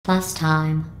plus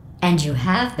time. And you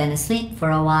have been asleep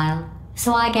for a while,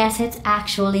 so I guess it's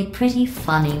actually pretty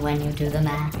funny when you do the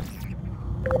math.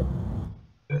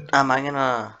 I'm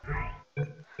gonna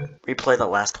replay the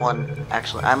last one.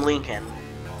 Actually, I'm Lincoln.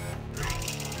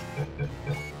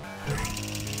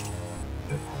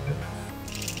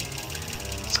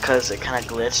 It's because it kind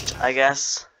of glitched, I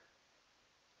guess.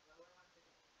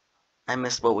 I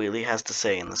missed what Wheatley has to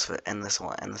say in this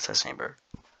test chamber.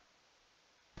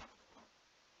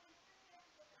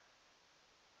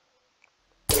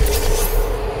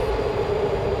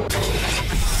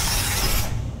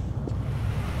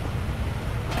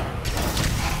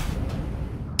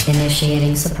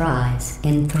 Initiating surprise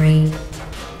in 3,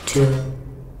 2,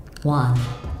 1.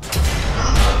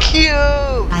 Cute!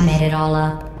 I made it all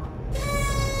up.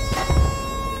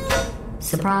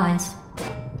 Surprise.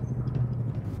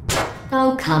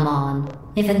 Oh, come on.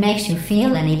 If it makes you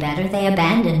feel any better, they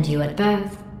abandoned you at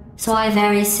birth. So I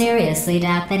very seriously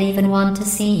doubt they'd even want to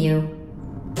see you.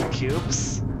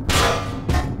 Cubes?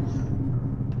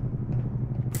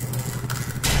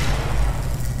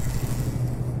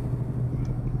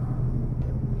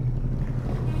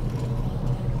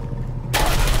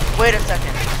 Wait a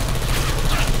second.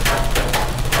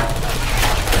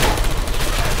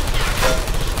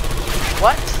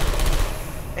 What?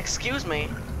 Excuse me.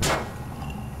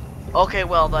 Okay,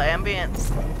 well, the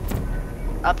ambience.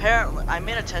 Apparently, I'm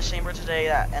in a test chamber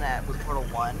today with Portal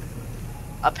 1.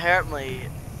 Apparently,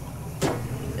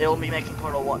 it will be making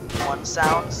Portal 1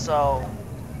 sound, so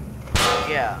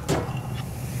yeah.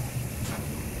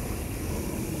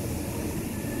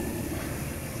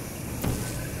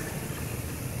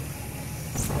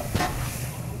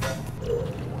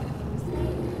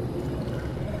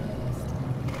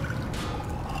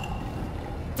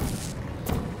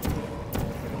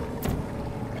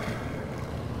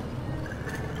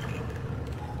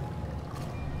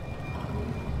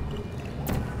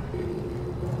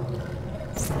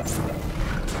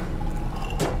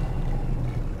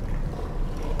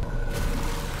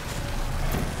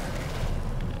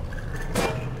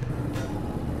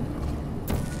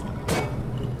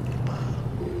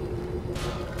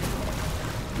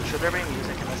 Should there be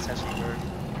music in this test chamber?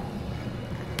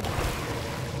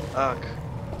 Ugh.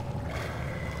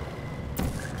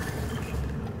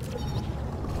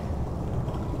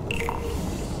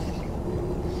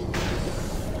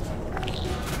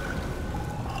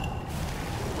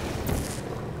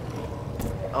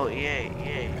 Oh, yay,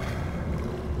 yay.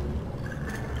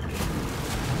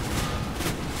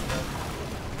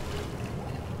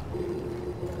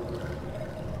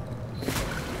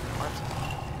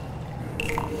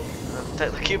 The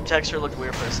cube texture looked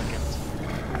weird for a second.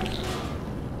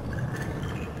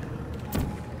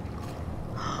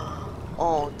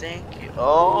 Oh, thank you.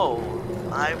 Oh,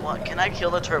 I want. Can I kill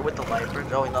the turret with the light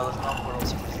brick? Oh, no, there's no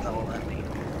portals that will let me.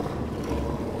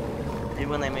 Maybe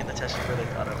when they made the test chamber, they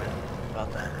thought of it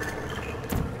about that.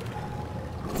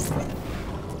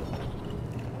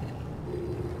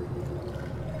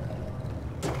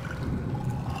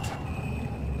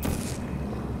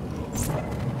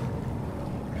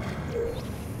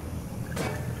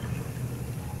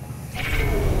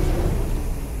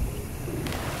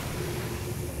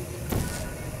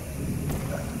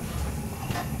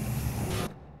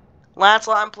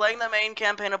 Lancelot, I'm playing the main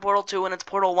campaign of Portal 2 and it's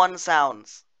Portal 1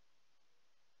 sounds.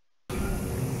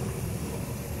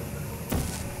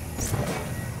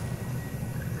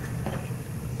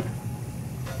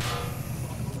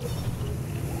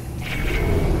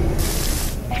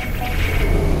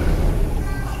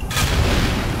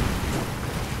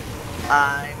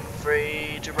 I'm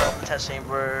free to roam the test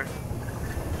chamber.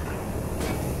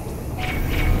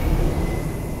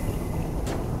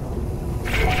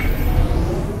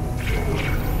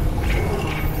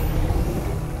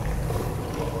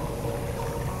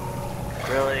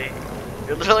 Really?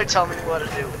 You're literally telling me what to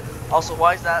do. Also,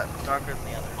 why is that darker than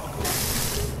the other?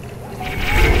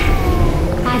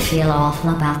 I feel awful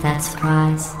about that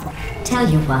surprise. Tell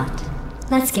you what,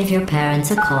 let's give your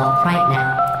parents a call right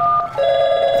now.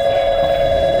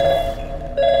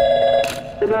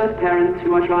 The birth parents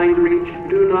you are trying to reach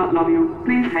do not love you.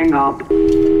 Please hang up.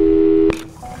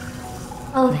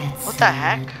 Oh, that's What the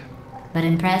heck? but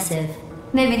impressive.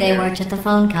 Maybe they worked at the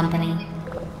phone company.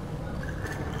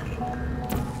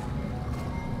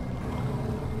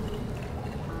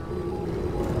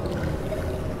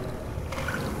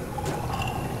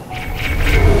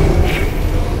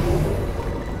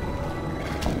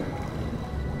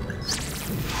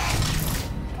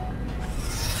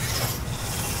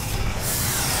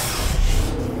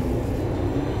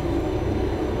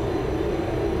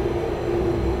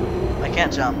 I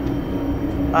can't jump.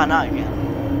 Oh, now I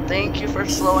can. Thank you for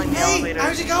slowing the Hey, elevator.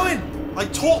 how's it going? I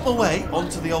taught my way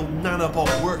onto the old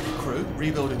nanobot work crew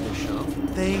rebuilding the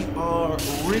shaft. They are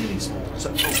really small.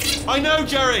 So, I know,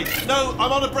 Jerry. No,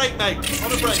 I'm on a break, mate.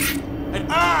 On a break. And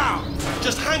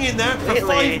just hang in there for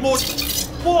Really? 5 more.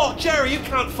 What, Jerry? You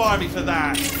can't fire me for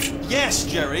that. Yes,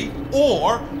 Jerry.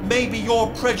 Or maybe your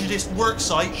prejudiced work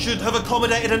site should have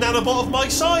accommodated a nanobot of my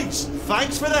size.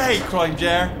 Thanks for the hate crime,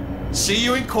 Jer. See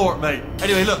you in court, mate.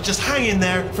 Anyway, look, just hang in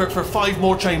there for 5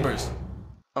 more chambers.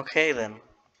 Okay then.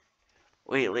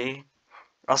 Wait, Lee.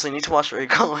 Also, you need to watch where you're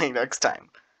going next time.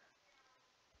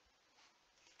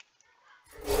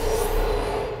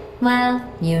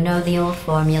 Well, you know the old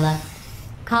formula.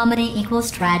 Comedy equals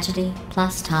tragedy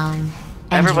plus time.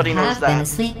 And Everybody you knows have been that.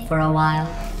 asleep for a while,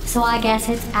 so I guess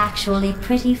it's actually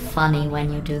pretty funny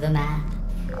when you do the math.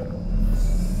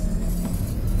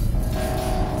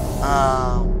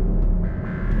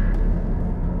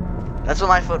 That's what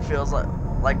my foot feels like.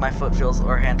 Like my foot feels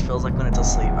or hand feels like when it's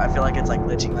asleep. I feel like it's like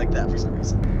glitching like that for some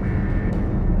reason.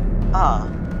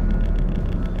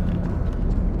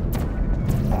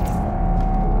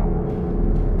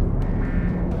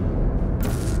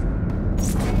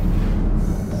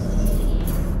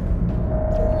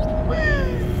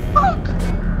 Fuck!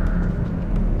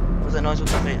 What was that noise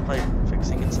with the plate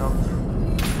fixing itself?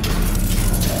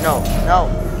 No,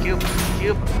 cube.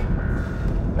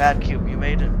 Bad cube, you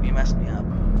made it, you messed me up.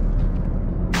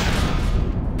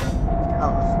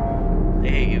 Oh, I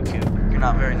hate you, cube. You're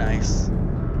not very nice.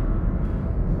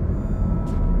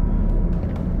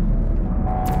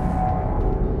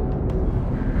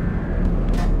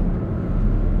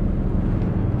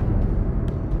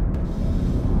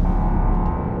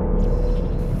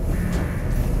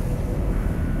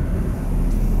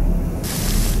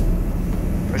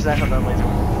 Where's that laser?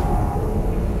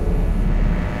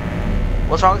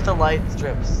 What's wrong with the light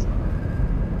strips?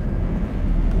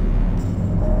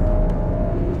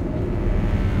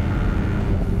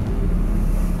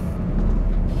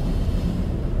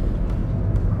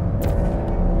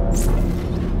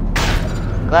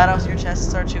 GLaDOS, your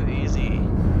chests are too easy.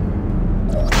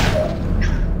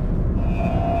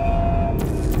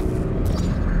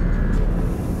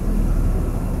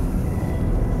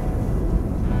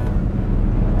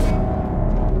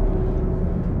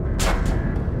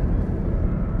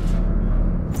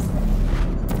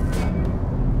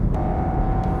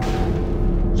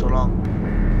 So long.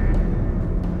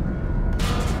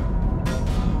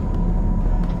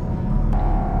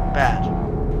 Bad.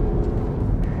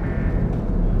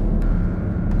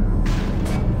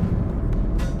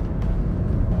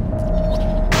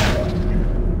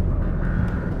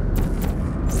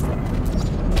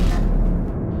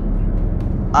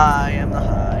 I am the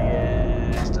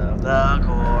highest of the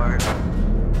court.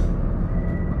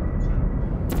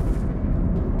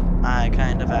 I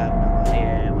kind of have no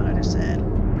idea what I just said.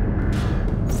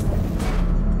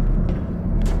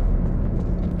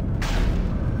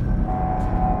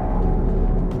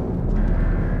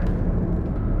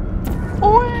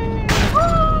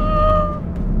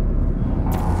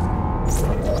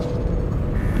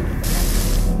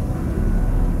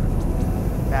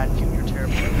 Bad cube, you're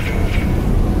terrible.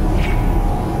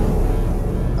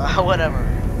 Whatever.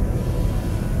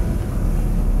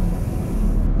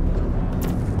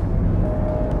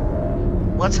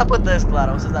 What's up with this,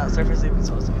 GLaDOS? Is that surface even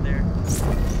supposed to be there?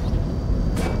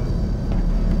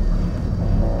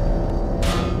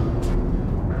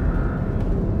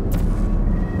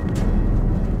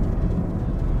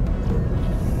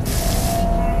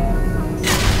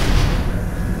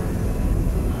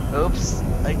 Oops,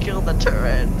 I killed the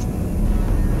turret.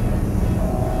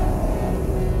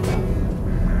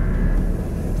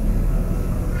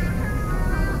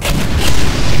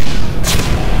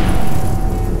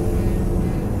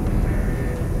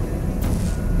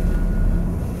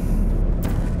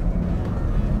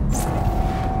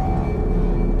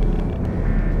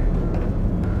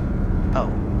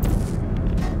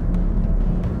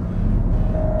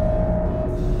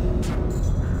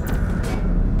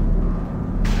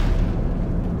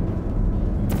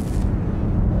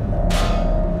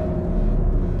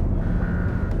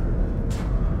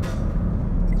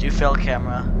 You fail,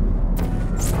 camera.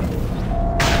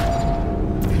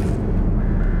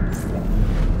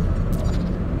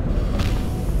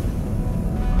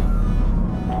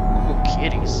 Ooh,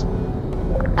 kitties.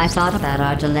 I thought about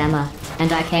our dilemma,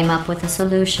 and I came up with a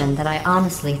solution that I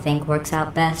honestly think works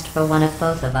out best for one of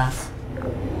both of us.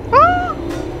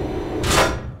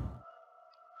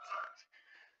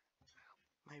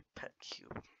 My pet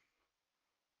cube.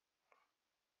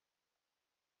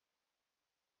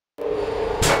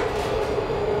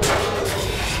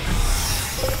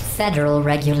 Federal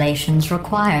regulations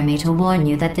require me to warn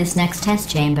you that this next test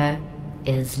chamber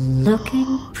is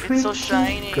looking pretty so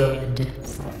shiny. good.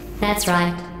 That's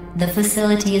right. The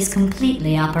facility is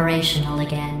completely operational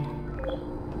again.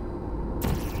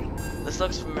 This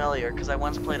looks familiar because I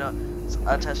once played a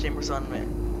test chamber.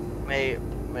 Someone made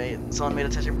a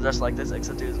test chamber just like this,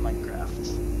 except it was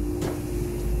Minecraft.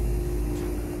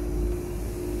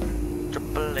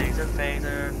 Triple laser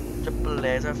phaser, triple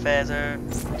laser phaser,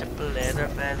 triple laser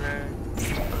phaser,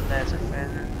 triple laser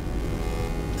phaser.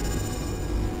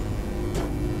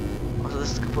 Also,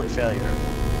 this is a complete failure.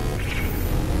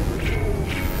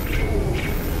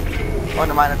 Oh,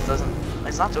 never mind, it doesn't.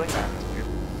 It's not doing that. It's weird.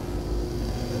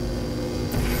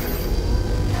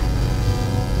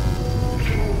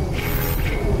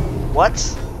 What?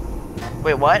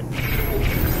 Wait, what?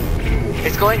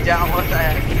 It's going down. What the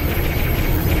heck?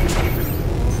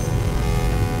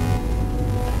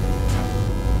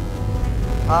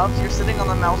 Hobbs, you're sitting on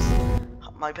the mouse.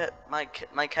 My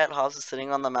cat Hobbs is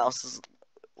sitting on the mouse's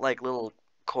like little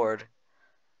cord.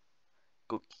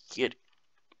 Go get it.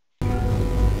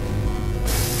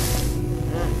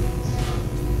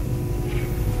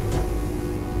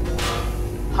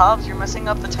 Hobbs, you're messing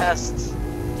up the tests.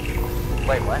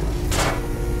 Wait, what?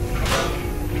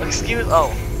 Excuse.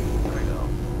 Oh, there we go.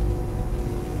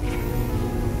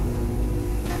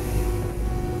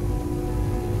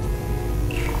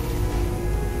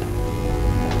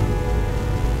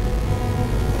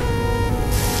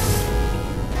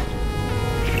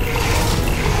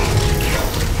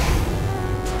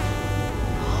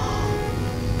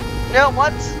 No,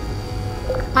 what?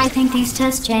 I think these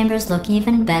test chambers look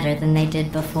even better than they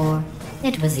did before.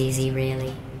 It was easy,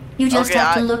 really. You just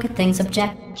have to look at things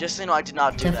objectively. Just so you know, I did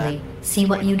not do that. See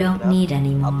what you don't need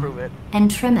anymore. I'll prove it.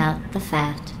 And trim out the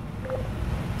fat.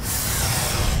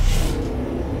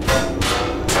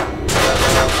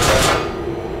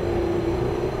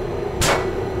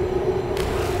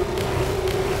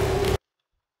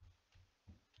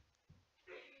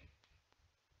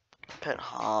 Pet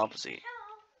Hobbsy.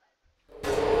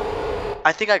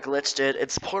 I think I glitched it.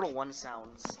 It's Portal 1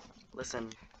 sounds.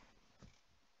 Listen.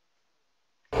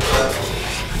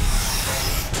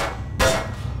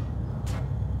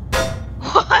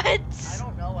 What? I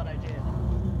don't know what I did.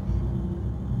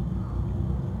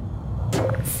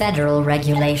 Federal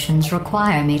regulations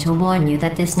require me to warn you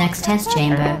that this next test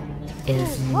chamber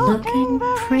is looking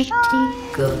pretty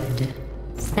good.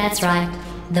 That's right.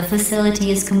 The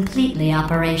facility is completely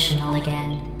operational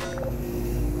again.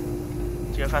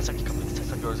 Do you have 5 seconds to complete the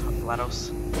test of yours,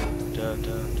 GLaDOS?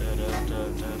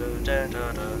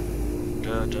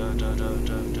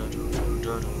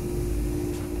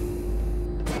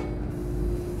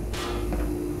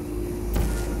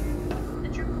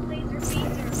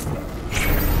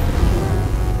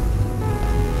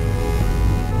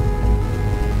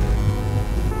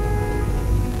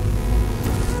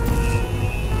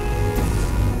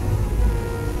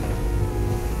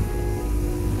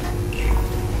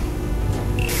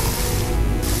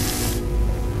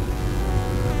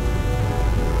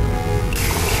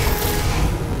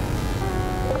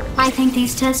 I think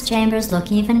these test chambers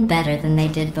look even better than they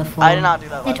did before. I did not do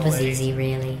that, by It the was way. easy,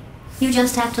 really. You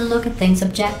just have to look at things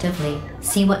objectively,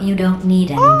 see what you don't need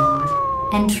anymore,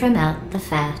 and trim out the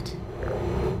fat.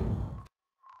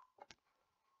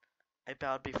 I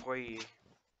bowed before ye.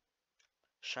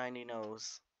 Shiny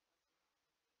nose.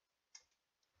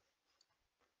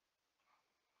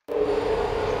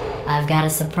 I've got a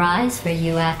surprise for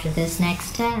you after this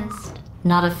next test.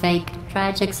 Not a fake,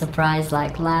 tragic surprise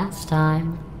like last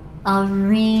time. A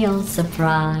real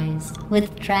surprise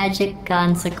with tragic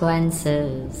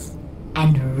consequences.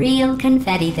 And real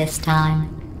confetti this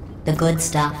time. The good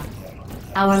stuff.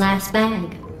 Our last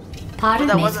bag. Part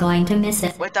of me's going to miss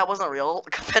it. Wait, that wasn't real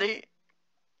confetti?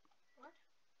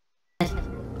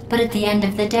 But at the end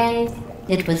of the day,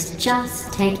 it was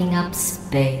just taking up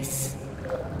space.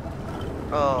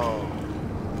 Oh.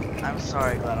 I'm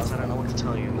sorry, GLaDOS. I don't know what to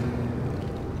tell you.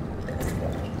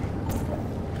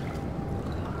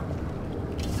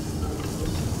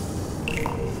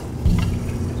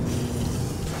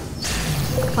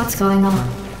 What's going on?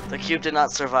 The cube did not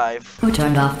survive. Who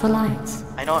turned off the lights?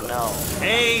 I don't know.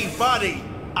 Hey, buddy!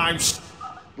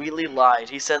 Wheatley lied.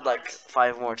 He said like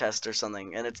 5 more tests or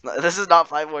something, and it's not. This is not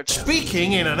 5 more tests.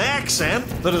 Speaking in an accent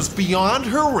that is beyond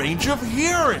her range of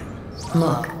hearing.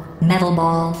 Look, Metal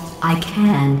Ball, I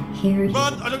can hear you.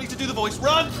 Run! I don't need to do the voice.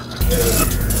 Run!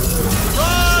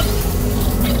 Run!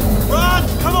 Run!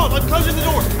 Come on, I'm closing the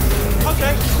door.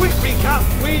 Okay, quick recap.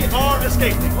 We are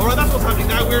escaping. Alright, that's what's happening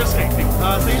now. We're escaping.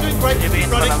 So you're doing great. You're being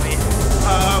running. fun of me.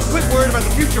 quick word about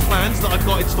the future plans that I've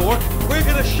got in store. We're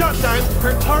gonna shut down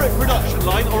her turret production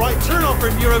line, alright? Turn off her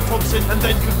neurotoxin and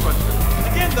then confront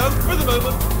her. Again though, for the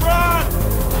moment, run!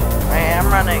 I am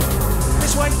running.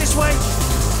 This way, this way!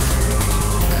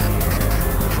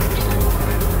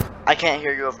 I can't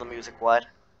hear you over the music, what?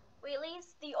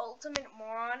 Wheatley's the ultimate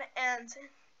moron, and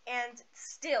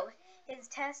still, his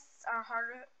tests are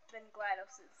harder than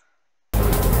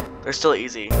GLaDOS's. They're still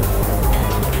easy.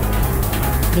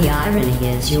 The irony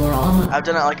is you were almost I've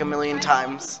done it like a million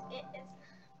times.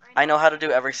 I know how to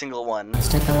do every single one. at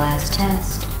the last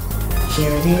test.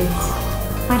 Here it is.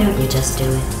 Why don't you just do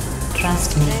it?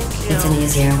 Trust me, it's an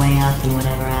easier way out than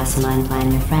whatever asinine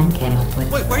plan your friend came up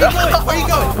with. Wait, where are you going? Where are you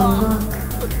going?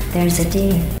 Oh look, there's a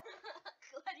deer.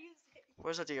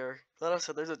 Where's a deer? Let us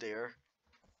say there's a deer.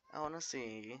 I wanna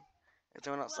see. Is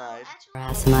there one outside?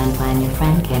 Asinine plan your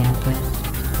friend came up with.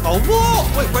 Oh,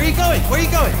 what? Wait, where are you going? Where are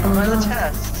you going? By the look,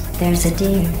 test. there's a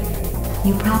deer.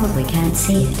 You probably can't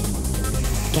see it.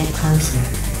 Get closer.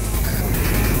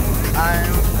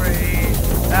 I'm free.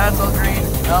 That's all green.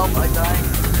 Help, I'm dying.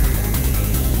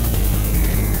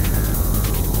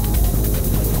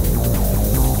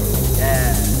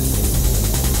 Yeah.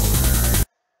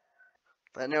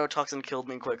 That neurotoxin killed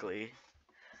me quickly.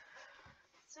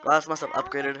 Glass must have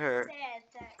upgraded her.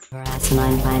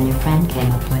 Asinine plan your friend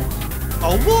came up with.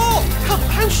 Oh, what?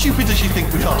 How stupid does she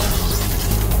think we are?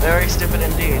 Very stupid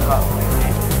indeed, probably.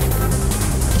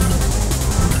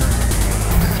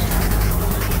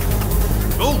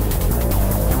 Oh!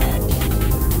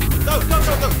 No, no,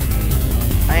 no, no!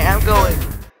 I am going.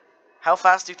 How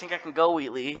fast do you think I can go,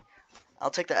 Wheatley?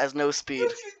 I'll take that as no speed.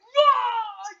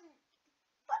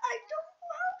 But I don't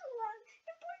want to run.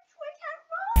 It points so I can't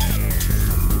run.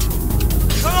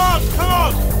 Come on, come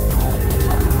on!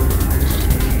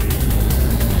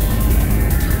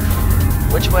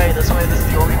 Which way? This way? This is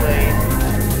the only way.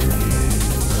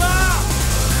 Ah!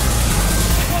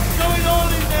 What's going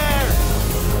on in there?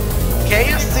 Can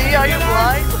you see? Are you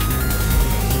blind?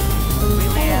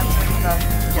 Wheatley,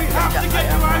 We have to get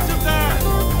you out of there!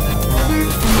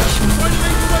 Try to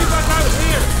make your way back out of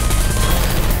here!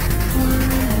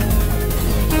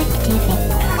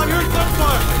 I heard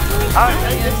gunfire!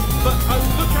 Yes. But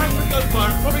look out for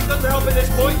gunfire. Probably doesn't help at this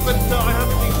point, but I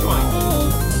haven't been trying.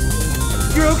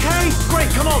 You're okay? Great,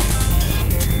 come on!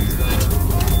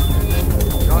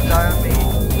 Don't die on me.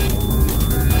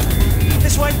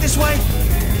 This way, this way!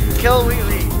 Kill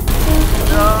Wheatley.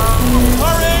 No.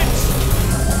 Courage!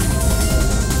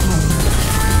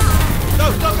 Go,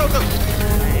 go, go, go!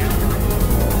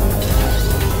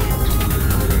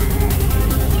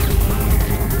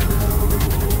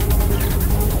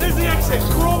 There's the exit!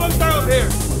 We're almost out of here!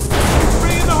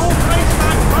 Bring the whole place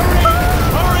back! Hurry!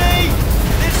 Hurry!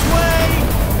 This way!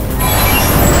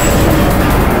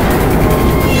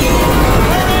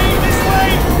 Hurry! This way!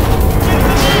 Get in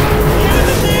the ship! Get in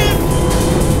the ship!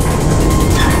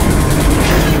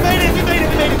 We made it! We made it!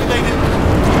 We made it! We made it!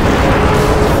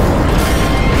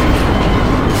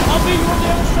 I'll be on the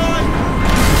other side!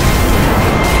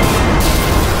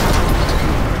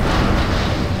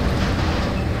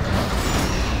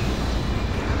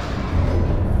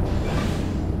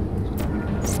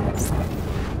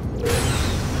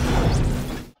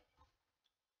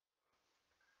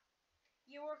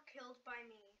 You were killed by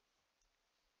me.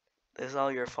 This is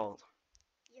all your fault.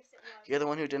 Yes, it was. You're the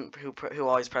one who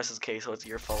always presses K, so it's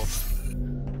your fault.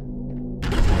 I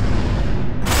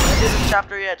did this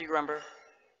chapter yet, do you remember?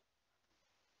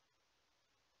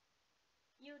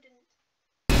 You didn't.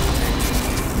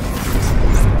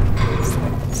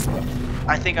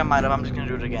 I think I might have. I'm just gonna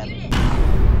do it You again. did.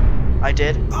 I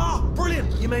did? Ah,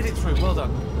 brilliant! You made it through. Well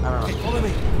done. I don't Okay, know. follow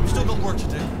me. We've still got work to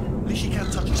do. At least you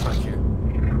can't touch us back here.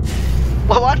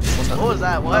 What? What was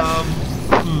that? What?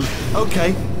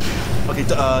 Okay. Okay,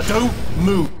 don't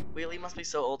move. Wheatley must be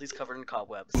so old he's covered in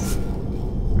cobwebs.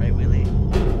 Right, Wheatley?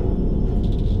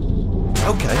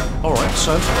 Okay, alright,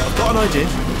 so I've got an idea,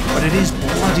 but it is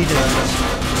bloody dangerous.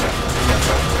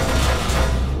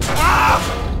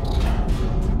 Ah!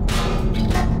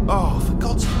 Oh, for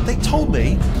God's sake, they told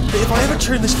me that if I ever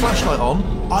turned this flashlight on,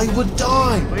 I would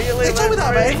die. Really? They told me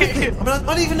that about Really? everything. I mean, I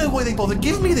don't even know why they bother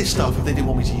giving me this stuff if they didn't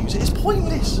want me to use it. It's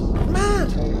pointless. Mad.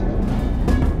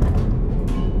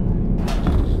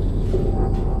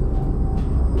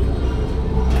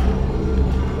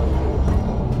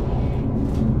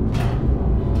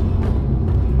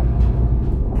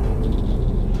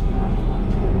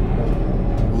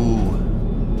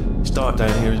 Dark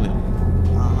down here, isn't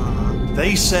it?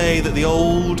 They say that the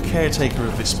old caretaker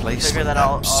of this place Figure went that out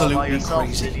all by absolutely yourself,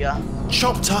 crazy. did ya?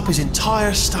 Chopped up his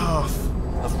entire staff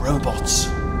of robots,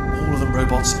 all all of them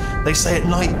robots. They say at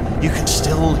night you can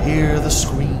still hear the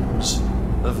screams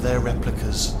of their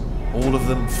replicas. All of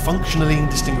them functionally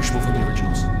indistinguishable from the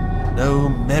originals. No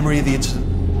memory of the incident.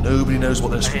 Nobody knows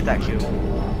what they're I hate screaming that cube.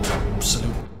 about.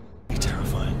 Absolutely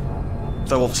terrifying.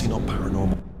 Though obviously not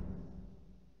paranormal.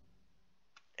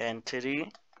 Entity.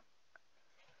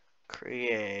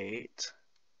 Create.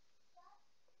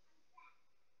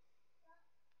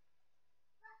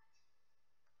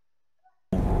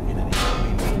 In any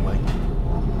meaningful way.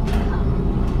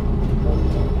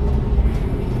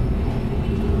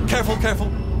 Careful, careful.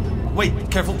 Wait,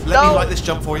 careful. Let me light this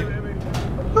jump for you.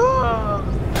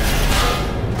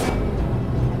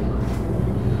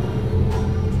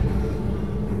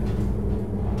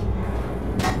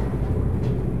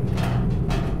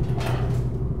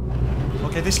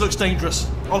 Okay, this looks dangerous.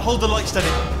 I'll hold the light steady.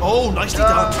 Oh, nicely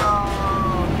done.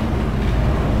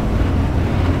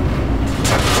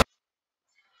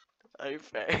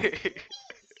 Okay.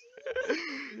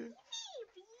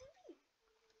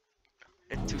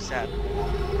 It's too sad.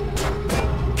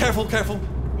 Careful, careful.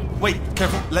 Wait,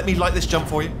 careful. Let me light this jump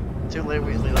for you. Too late,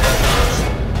 Weasley.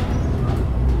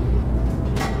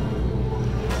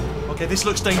 Okay, this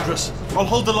looks dangerous. I'll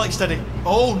hold the light steady.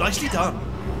 Oh, nicely done.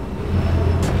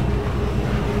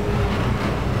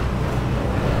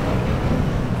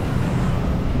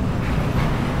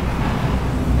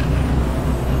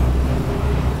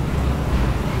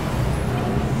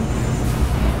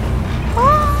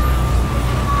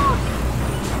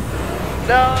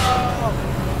 No!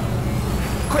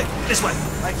 Quick, this way.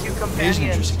 My cute companion. Here's an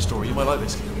interesting story. You might like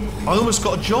this. I almost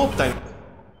got a job down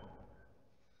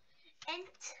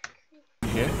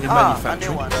here in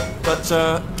manufacturing. A new one. But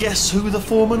guess who the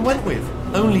foreman went with?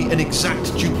 Only an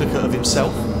exact duplicate of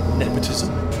himself. Nepotism.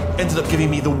 Ended up giving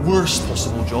me the worst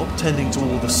possible job, tending to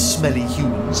all the smelly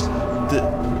humans.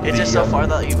 It's just so far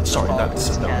that you've sorry, that's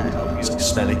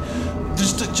smelly.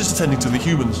 Just attending to the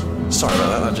humans. Sorry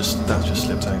about that. That just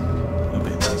slipped out. A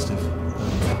bit insensitive.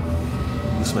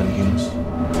 The smelly humans.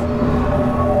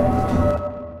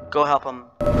 Go help him.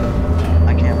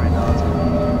 I can't right now.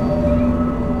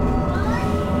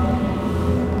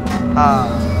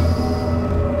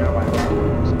 Never mind.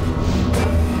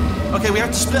 Okay, we have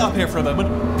to split up here for a moment.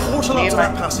 Portal up to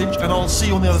that passage, and I'll see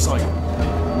you on the other side.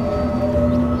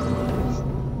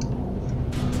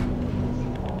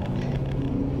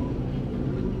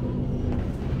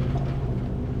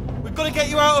 We've got to get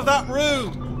you out of that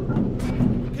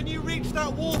room. Can you reach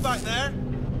that wall back there?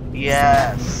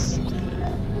 Yes.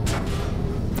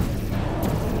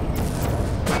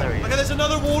 There he is. Okay, there's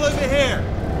another wall over here.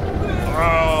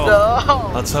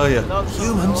 No. I'll tell you, That's so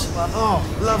humans, fun.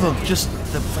 oh, love them. Just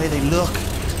the way they look,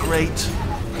 it's great.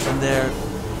 And their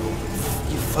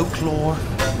folklore,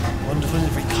 wonderful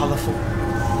and very colourful.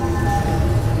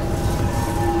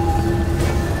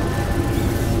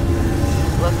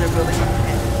 Love their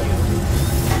building.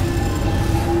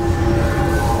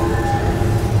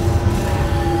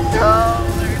 No,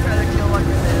 they're trying to kill my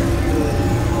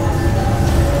grenade.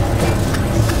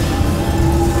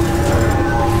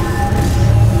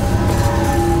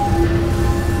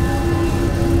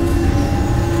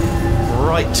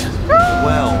 Right.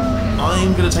 Well,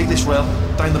 I'm going to take this rail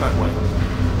down the back way.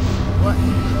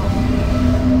 What?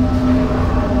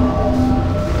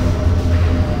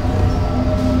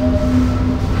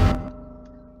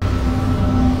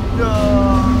 No.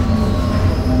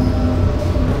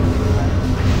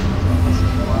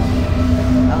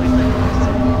 At least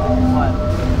I know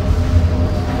what?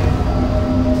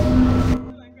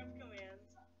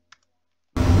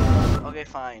 Okay,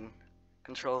 fine.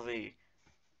 Control V.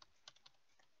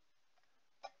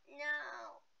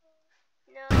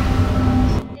 No.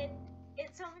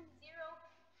 It's summon zero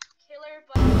killer,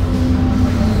 but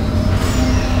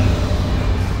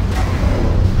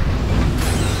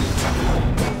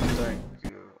Thank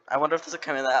you. I wonder if there's a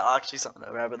command that I'll actually summon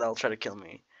a rabbit that'll try to kill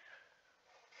me.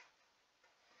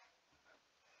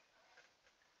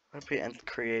 Repeat and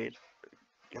create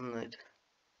in the.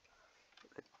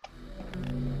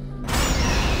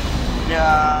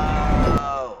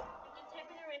 No. you can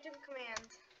type in a random command.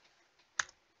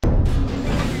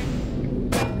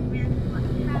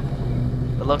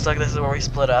 It looks like this is where we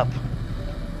split up.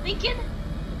 Lincoln,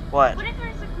 What? what if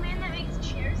there's a command that makes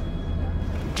chairs?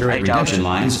 Turret I doubt redemption it.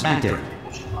 lines active.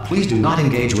 Please do not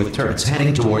engage with turrets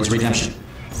heading towards redemption.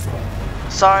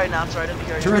 Sorry, not sorry. I didn't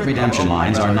hear you. Turret redemption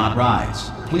lines are not rides.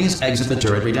 Please exit the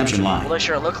turret redemption line. Well, they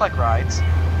sure look like rides.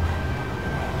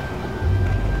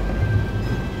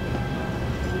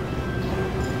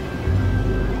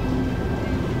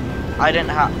 I didn't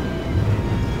have.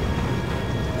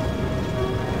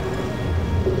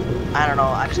 I don't know.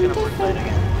 I'm just gonna play it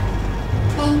again.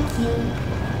 Thank you.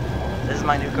 This is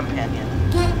my new companion.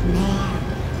 Get mad.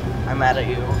 I'm mad at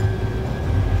you.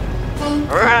 Thank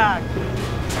you. Rock!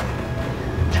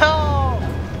 No!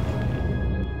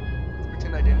 Let's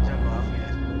pretend I didn't jump off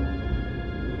yet.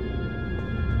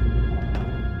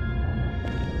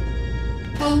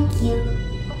 Thank you.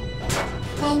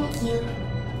 Thank you.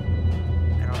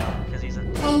 I don't know, because he's a...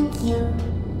 Thank you.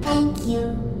 Thank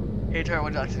you. Hey, Tara,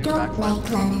 what doctor do Don't back make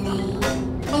lemonade.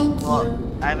 Thank Well,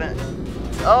 you. I haven't...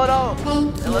 Oh no!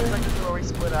 Thank It looks like this is where we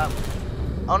split up.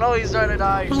 Oh no, he's starting to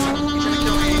die. He's gonna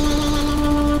kill me.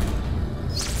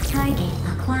 Target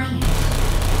acquired.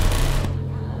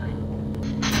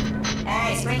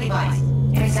 Hey, Squeaky Boys,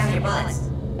 give me some of your bullets.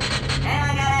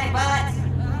 Anyone got any bullets?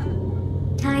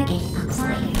 Target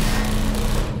acquired.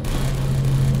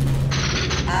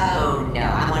 Oh no,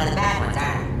 I'm one of the bad ones,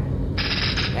 aren't I?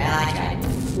 Well, I tried.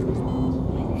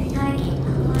 Target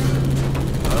acquired.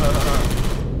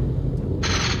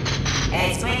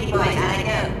 Hey, Squeaky Boys, how'd I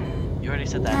do? You already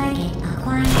said that. Target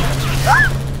acquired.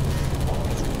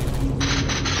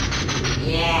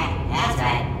 Yeah, that's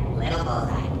right. Little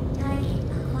bullseye. Target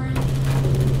acquired.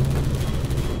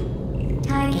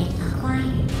 Target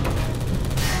acquired.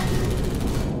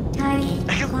 Target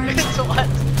acquired. So what?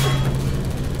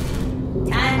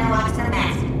 Time to watch the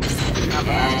master. No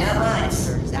bullets.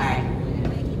 Sorry.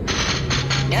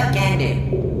 No can do.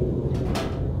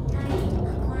 Target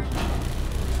acquired.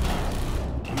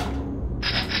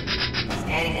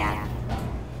 Standing down.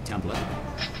 Template.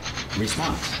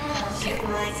 Response.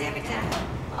 Shooting lights every time.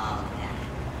 All the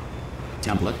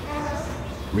time. Template.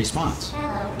 Response.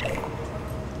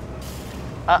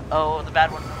 Uh-oh, the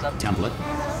bad one comes up. Template.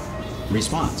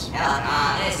 Response.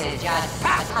 This is just...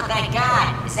 Oh, thank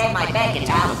God! You saved my bacon,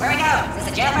 child. Where we go? Is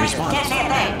this a jailbreak? Response. Can't say a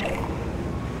thing.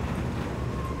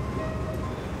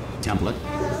 Template.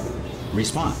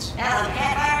 Response. No, you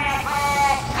can't fire me, I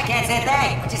quit! I can't say a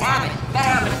thing. What just happened?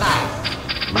 Better open fire.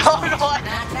 Oh no, what?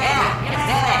 Yeah,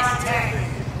 let's do this.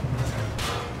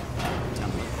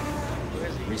 Template. Where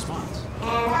is he? Response.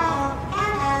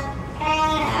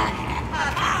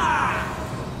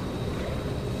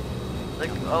 Like,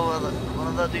 oh, well, one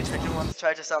of the detective ones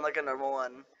tried to sound like a normal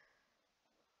one.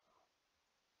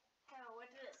 Oh, what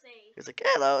did it say? He's like,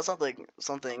 hello, something.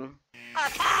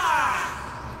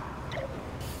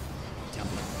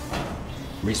 Template.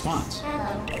 Response.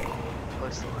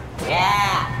 Close the line.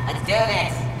 Yeah, let's do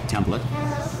this. Template.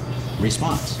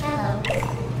 Response.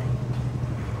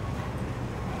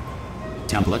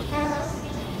 Template.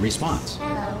 Response.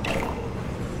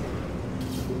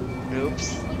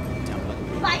 Oops.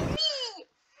 Template. By me!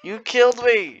 You killed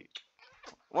me!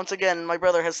 Once again, my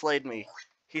brother has slayed me.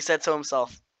 He said so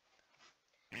himself.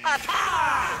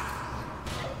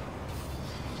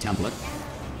 Template.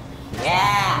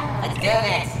 Yeah, let's do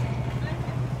this.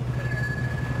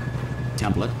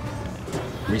 Template.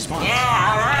 Response.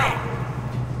 Yeah, alright.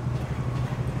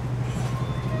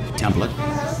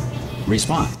 Template.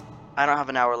 Response. I don't have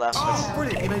an hour left. Oh,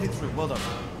 brilliant, you made it through. Well done.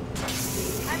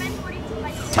 I'm at 42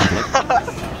 by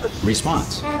Template.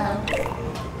 Response.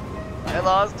 I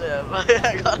lost him.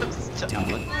 I got him stuck.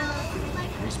 Template.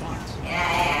 Response.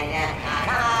 Yeah.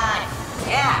 Come on.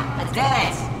 Yeah, let's do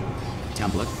this.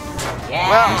 Template.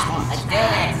 Yeah, Response. let's do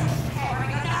this.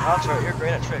 Oh, Troy, you're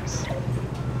great at tricks.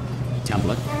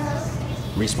 Template.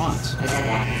 Response.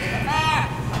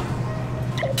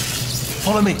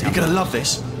 Follow me, you're gonna love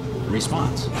this.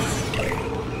 Response.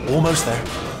 Almost there.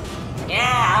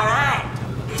 Yeah,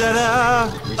 alright.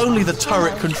 Ta-da! Only the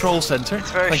turret control center.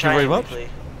 It's very Thank you shiny. very much. Quickly.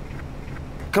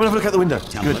 Come and have a look out the window.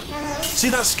 Template. Good. See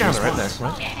that scanner out there,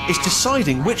 right? It's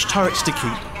deciding which turrets to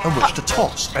keep and which to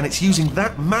toss, and it's using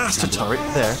that master turret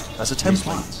there as a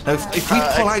template. Now, if we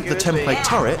pull out the excuse me. template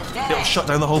turret, it'll shut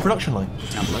down the whole production line.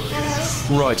 Template.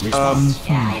 Right,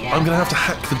 I'm gonna have to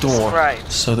hack the door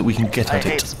Sprite. so that we can get I at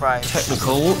hate it. Sprite.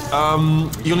 Technical.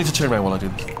 You'll need to turn around while I do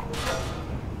this.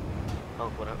 Oh,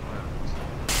 whatever.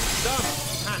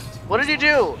 What did you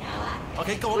do?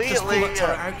 Okay, go on, Wait, just pull wait, that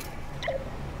turret out.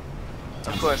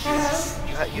 Of course. Well,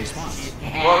 at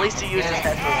least you used his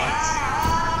head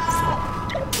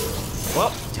for Well,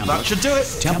 that should do it.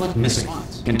 Template missing.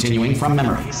 Continuing from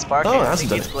memory. once. He's sparking. Oh, it I hasn't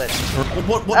think done he's it. glitched.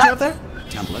 What do you have there?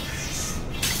 Template.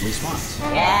 Response.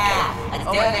 Yeah, let's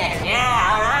do this.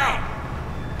 Yeah, alright.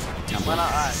 Why Template.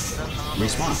 not us? Doesn't know.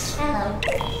 Response.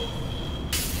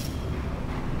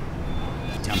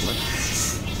 Template.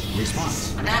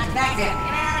 Response. I'm not effective. Give me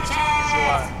another Yes, chance. you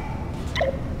are.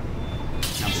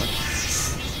 Template.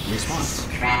 Response.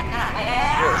 Crap.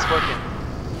 Yeah, it's working.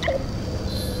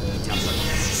 Template.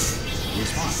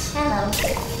 Response.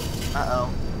 Uh-oh.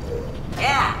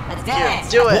 Yeah, let's do Here, it.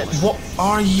 do it. What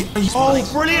are you? Oh,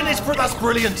 brilliant! That's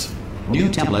brilliant. New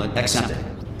template accepted.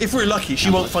 If we're lucky,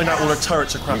 she won't find out all her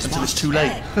turrets are crap until it's too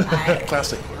late.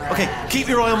 Classic. Okay, keep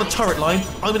your eye on the turret line.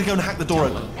 I'm gonna go and hack the door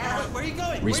open. Where are you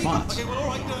going? Response. Okay, well, all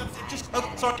right.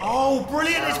 Sorry. Oh,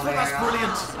 brilliant! That's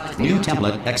brilliant. New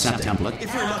template accepted. Template.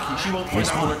 If we're lucky, she won't find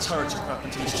out all her turrets are crap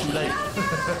until it's too late.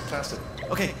 Classic.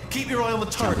 Okay, keep your eye on the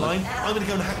turret line. I'm gonna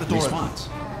go and hack the door Response.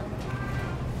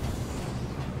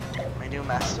 My new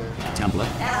master. Template.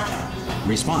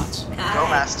 Response. Go,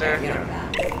 master.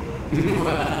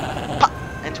 Pop!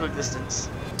 Into existence.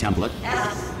 Template.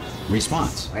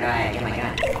 Response. Where do I get my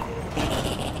gun?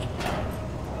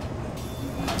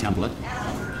 Template.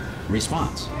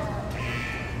 Response.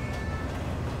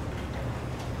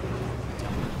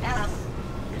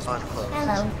 Oh, it's closed.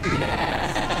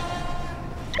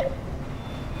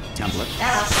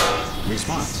 Template.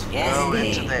 Response. Yes, Go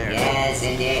indeed. into there. Yes,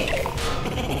 indeed.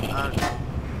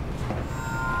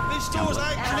 This door's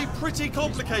actually pretty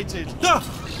complicated. Ah!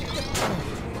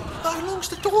 How long's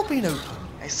the door been open?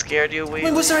 I scared you, I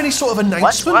mean, was there any sort of Why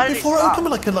announcement did it before it stop? opened?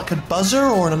 Like a buzzer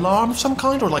or an alarm of some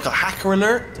kind? Or like a hacker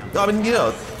alert? I mean, you know,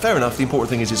 fair enough, the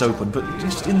important thing is it's open, but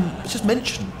just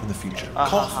mention in the future.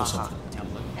 Cough or something.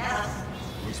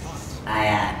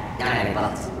 I don't have any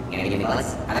bullets. You gonna give me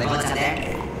bullets? Are there bullets up there?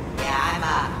 Yeah,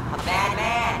 I'm a bad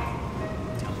man.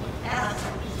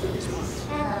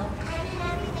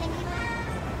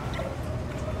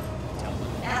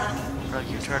 Bro,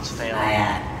 your turrets fail.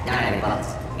 I don't have any bullets.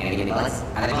 You gonna give me bullets?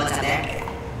 Are there bullets up there?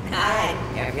 Alright,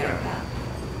 you're a funeral pal.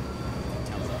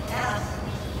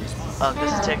 Oh,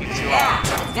 this is taking too long. Yeah,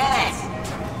 let's do this.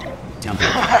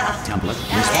 Template.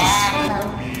 Response.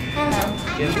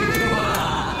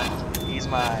 He's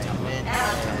my minion.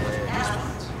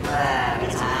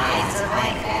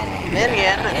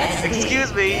 Minion? Minion?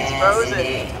 Excuse me, he's frozen.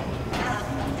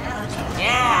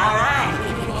 Yeah, alright.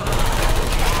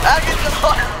 I get the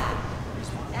one!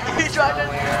 He tried to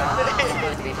shoot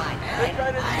Supposed to me! be fine, He right?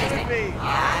 tried to shoot me!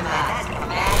 Yeah, I'm a bad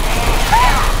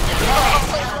man.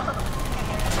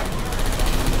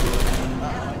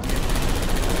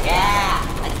 Yeah,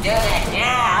 let's do this.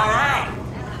 Yeah, alright.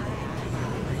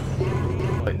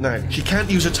 Right, now, she can't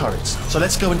use her turrets, so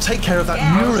let's go and take care of that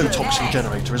neurotoxin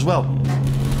generator as well.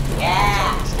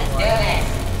 Yeah, let's do this.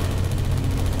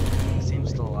 He seems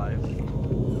still alive.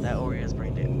 That Ori's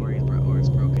brain dead. Ori's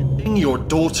broken. Bring your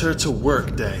daughter to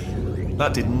work day.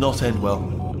 That did not end well.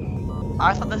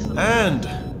 I thought this was... And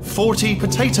 40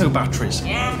 potato batteries.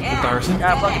 Embarrassing.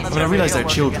 Yeah, I mean, I realise they're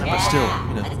children, but still,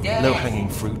 you know, Let's do it. low hanging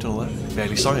fruit and all that.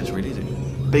 Barely science, really, is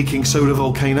it? Baking soda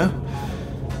volcano.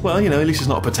 Well, you know, at least it's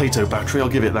not a potato battery, I'll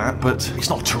give it that, but it's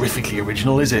not terrifically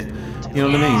original, is it? You know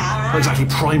what I mean? Not exactly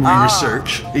primary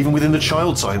research, even within the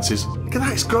child sciences. Look at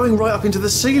that, it's growing right up into the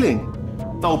ceiling.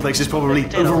 The whole place is probably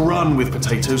overrun with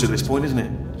potatoes at this point, isn't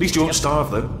it? At least you won't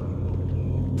starve, though.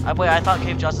 Wait, I thought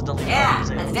Cave Justice deleted Yeah, all these.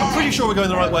 let's do I'm pretty this. sure we're going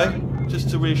the right way, just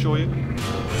to reassure you.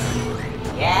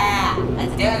 Yeah,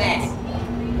 let's do this.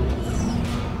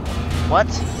 What?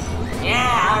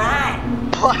 Yeah,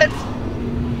 alright. What?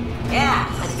 Yeah,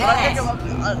 let's do I think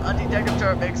this. a detective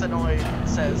turret makes a noise. It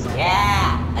says.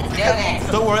 Yeah, let's do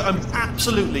this. Don't worry, I'm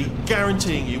absolutely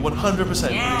guaranteeing you 100% it's this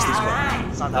way. alright.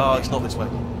 It's not that No, way. it's not this way.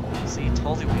 See,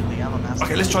 told you, Wheatley, I'm a master.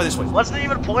 Okay, let's try this way. What's the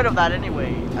even point of that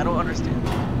anyway? I don't understand.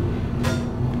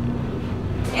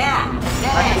 Yeah, let's do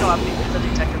I can go this. up the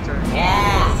detective turret.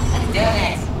 Yeah, let's do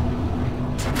this.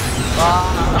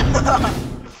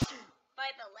 By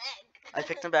the leg. I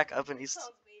picked him back up and he's.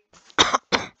 Sounds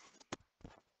weird.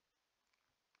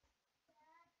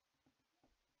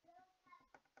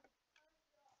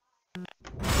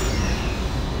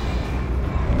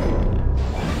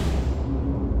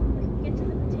 Get to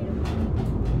the potato.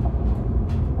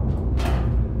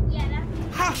 Yeah,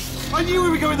 that's Ha! I knew we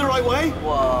were going the right way.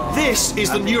 Whoa. This is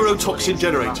the neurotoxin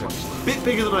generator. Bit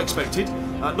bigger than I expected.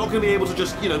 Not going to be able to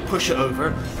just, you know, push it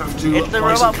over. Have to It's the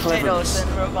apply some robot potato, cleverness. it's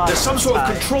the robot There's some sort of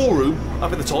side. control room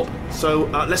up at the top, so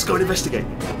let's go and investigate.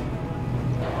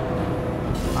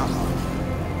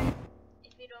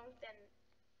 if you don't, then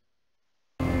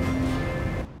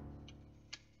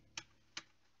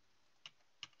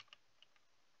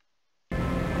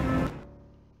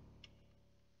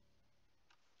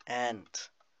And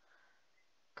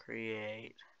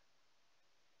create.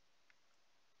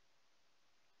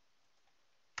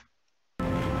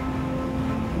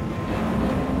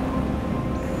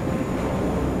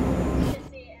 you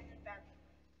should see it and then bam.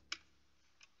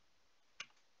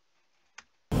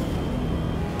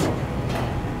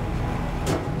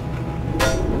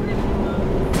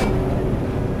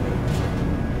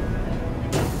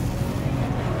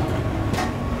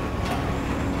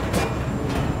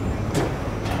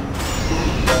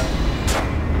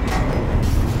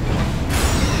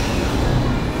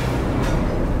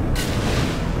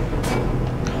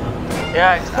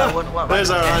 Yeah, I wouldn't want my There's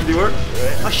our cocaine. handiwork.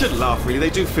 I shouldn't laugh, really. They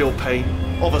do feel pain,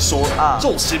 of a sort. Ah. It's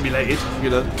all simulated, you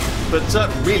know. But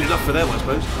real enough for them, I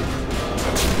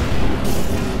suppose.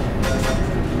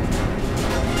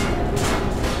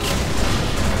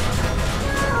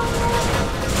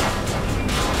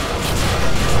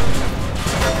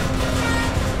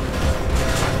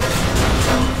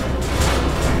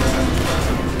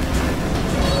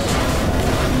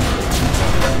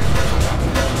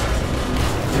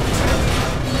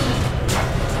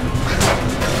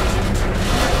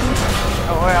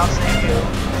 Don't worry, I'll save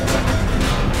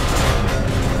you.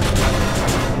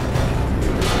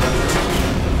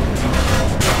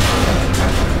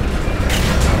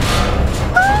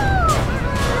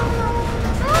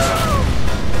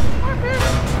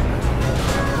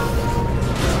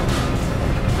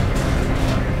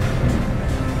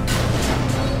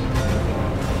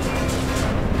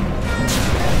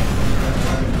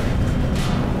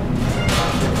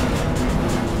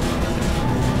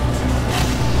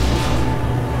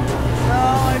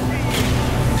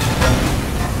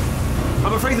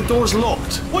 I'm afraid the door's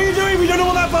locked. What are you doing? We don't know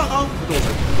what that button. Oh, the door's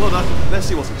open. Well done. Let's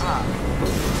see what's inside.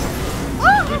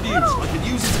 Good news. I can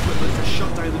use this equipment to shut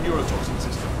down the neurotoxin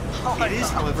system. Oh my It is,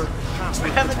 God. however, password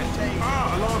We haven't protected. saved.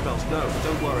 Alarm bells. No,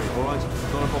 don't worry. All right,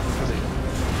 not a problem for me.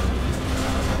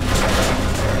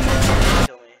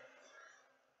 Kill me.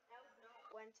 That was not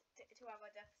went to have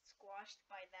a death squashed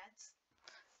by that.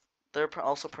 They're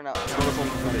also pronounced. Not a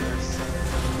problem for me.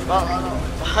 Well,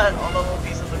 but all the little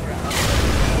pieces of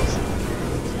ground.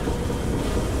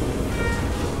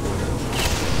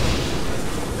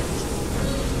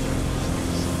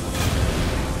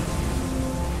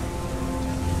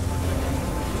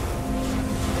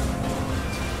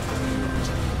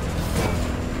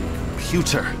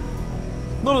 Computer.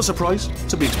 Not a surprise.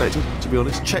 To be expected, to be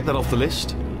honest. Check that off the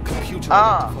list. Computer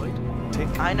Ah. identified.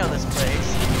 Tick. I know this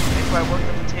place. It's where I work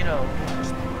the potato.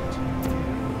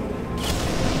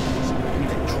 Some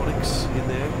electronics in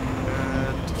there.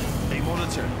 And a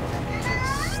monitor.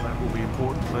 Yes, that will be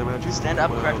important, I imagine. Stand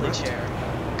up Well, correctly, right. chair.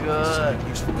 Good.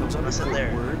 Useful comes up Listen with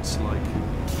there. words like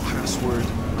password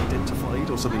identified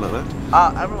or something like that.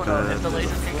 Everyone knows if the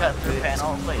laser can cut through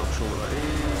panel, wait. Not sure what that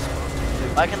is.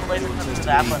 Why can the laser cut through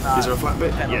that but not? Is there a flat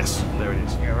bit? panel? Yes, there it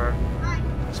is. Here,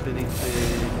 Spinning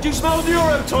thing. Do you smell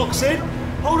neurotoxin?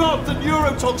 Hold on, the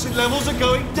neurotoxin levels are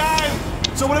going down.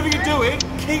 So whatever you're doing,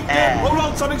 keep them. Hold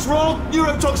on, something's wrong.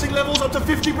 Neurotoxin levels up to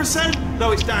 50%.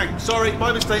 No, it's down. Sorry,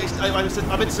 my mistake. I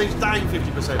meant to say it's down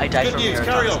 50%. I died Good from news.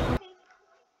 Carry neurotoxin. on.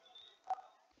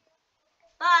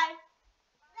 Bye.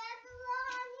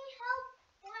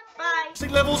 Bye.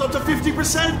 Toxic levels up to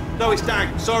 50%. No, it's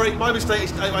down. Sorry, my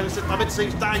mistake. I meant to say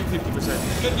it's down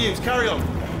 50%. Good news. Carry on.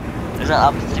 Isn't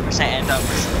up 50% and down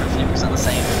 50% the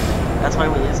same? That's why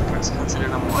we laser consider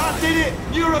number one. That did it.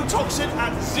 Neurotoxin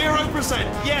at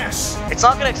 0%. Yes. It's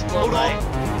not gonna explode, Hold right?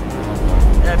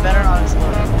 on. It better not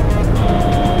explode.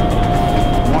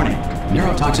 Warning.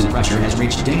 Neurotoxin pressure has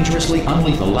reached dangerously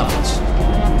unlethal levels.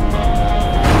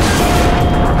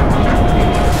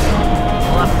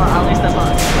 Well, at least that's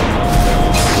not.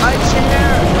 My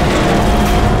chair!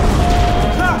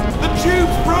 Ha! The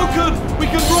tube's broken. We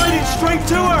can ride it straight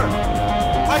to her.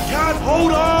 I can't.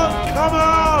 Hold on. Come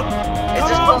on. It's Come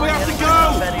just on. We have to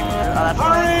go. That's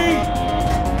Hurry!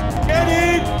 Get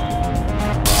in!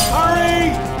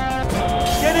 Hurry!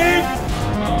 Get in!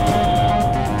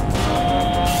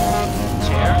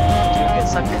 Chair. Dude, get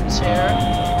sucked in chair.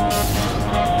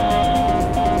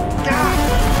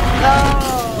 No!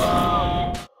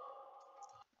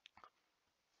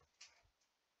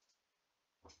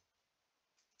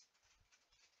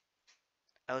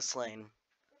 I was slain.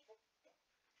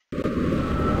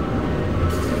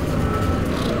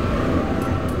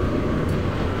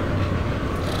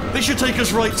 This should take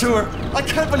us right to her. I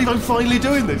can't believe I'm finally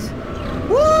doing this.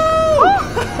 Woo!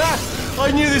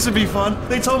 I knew this would be fun.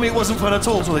 They told me it wasn't fun at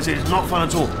all, so they said it's not fun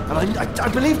at all. And I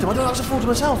believed them. I don't have to fool to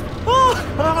myself. Oh,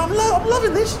 and I'm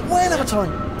loving this. Whale of a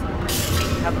time.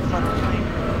 Having fun with me.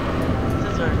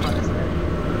 This is very fun, isn't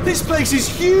it? This place is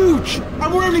huge,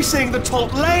 and we're only seeing the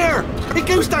top layer. It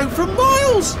goes down for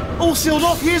miles. All sealed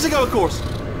off years ago, of course.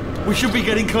 We should be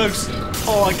getting close.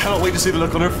 Oh, I cannot wait to see the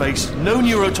look on her face. No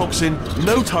neurotoxin,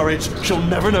 no turrets. She'll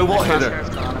never know what hit Crosshair's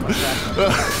her. gone, I'm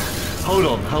upset.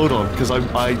 Hold on, because I do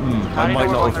might you know not we're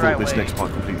have going thought the right this way? next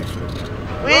part completely through.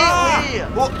 Wee!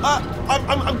 Well,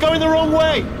 I'm going the wrong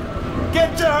way.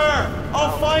 Get to her.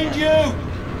 I'll find you.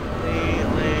 Wee,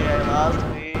 I lost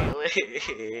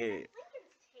wee.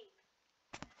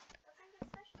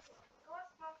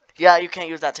 Yeah, you can't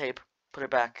use that tape. Put it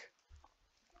back.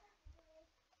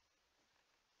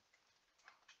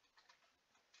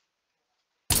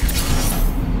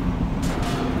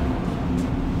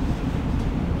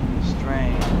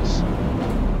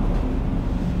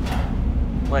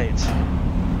 Wait.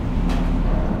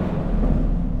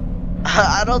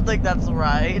 I don't think that's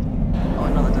right. Oh,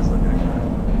 no, that does look good.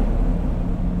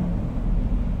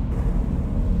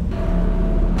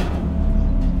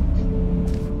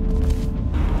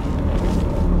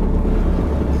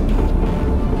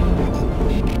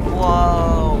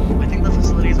 Whoa! I think the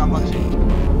facility is unlocked.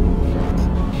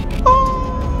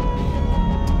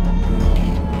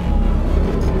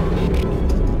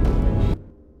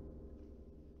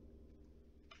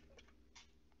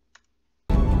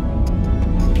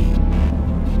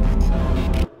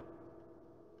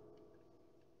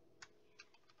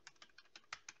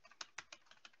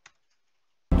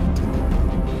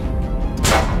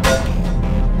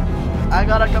 I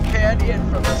got a companion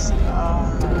from the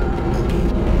start.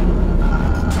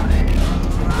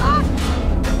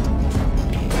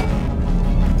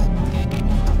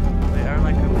 Wait, are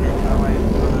my companion? Oh, wait.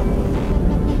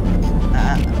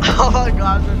 Oh my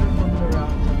gosh, I just looked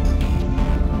around.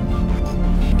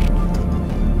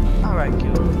 Alright,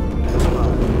 cute. Come on.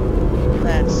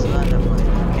 Let's definitely.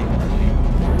 Okay.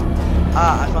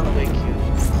 Ah, I found the big cube.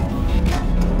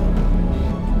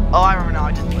 Oh, I remember now.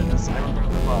 I just played this. I remember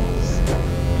the balls.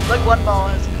 Look, one ball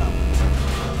has come.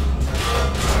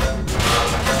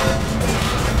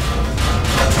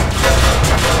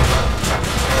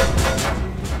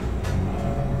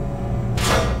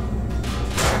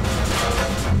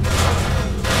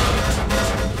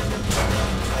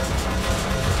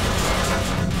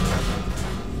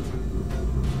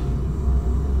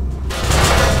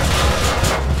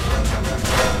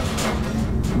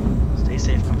 Stay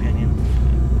safe, companion.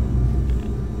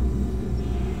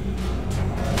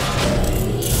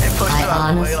 I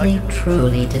honestly,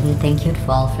 truly didn't think you'd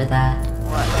fall for that.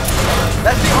 What?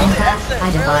 That's the In only fact, exit,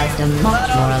 I devised a really? much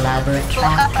more elaborate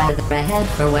trap ahead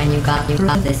for when you got through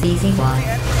this easy one.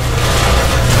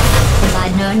 If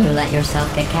I'd known you let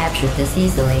yourself get captured this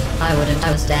easily, I would have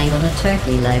just dangled a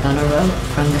turkey leg on a rope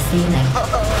from the ceiling.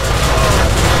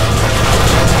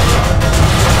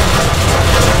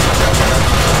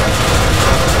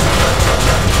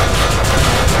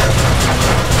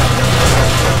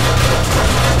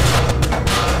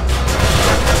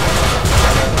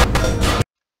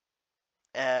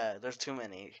 There's too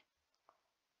many.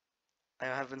 I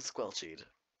have been squelchied.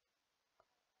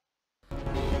 Oh,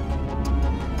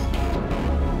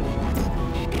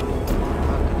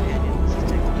 companion, this is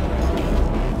taking forever.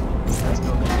 Let's go,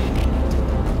 companion.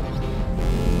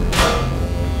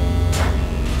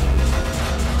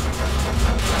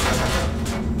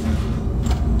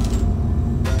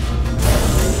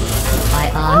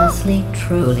 I honestly,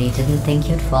 truly didn't think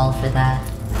you'd fall for that.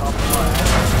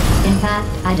 In fact,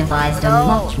 I devised a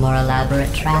much more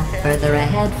elaborate trap further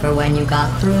ahead for when you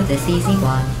got through this easy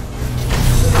one.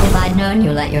 If I'd known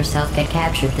you let yourself get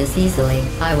captured this easily,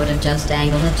 I would have just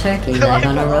dangled a turkey leg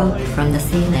on a rope from the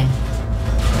ceiling.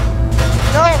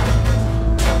 No!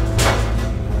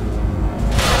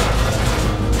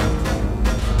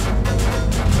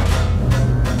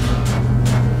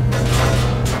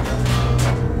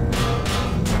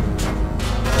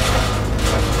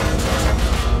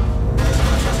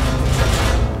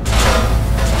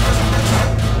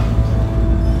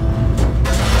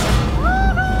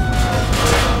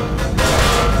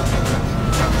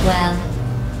 Well,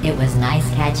 it was nice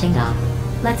catching up.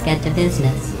 Let's get to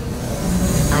business.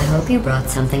 I hope you brought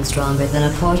something stronger than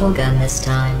a portal gun this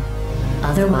time.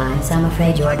 Otherwise, I'm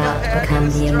afraid you're about to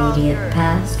become the immediate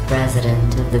past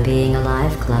president of the Being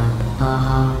Alive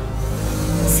Club.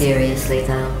 Seriously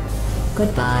though,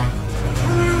 goodbye.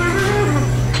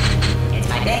 It's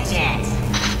my big chance.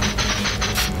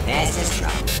 This is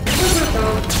trouble.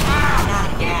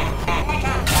 Not again.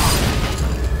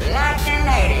 Like the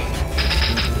lady.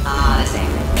 Ah, the same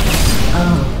thing.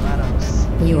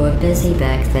 Oh, you were busy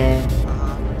back there.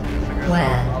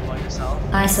 Well,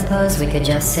 I suppose we could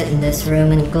just sit in this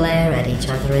room and glare at each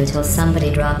other until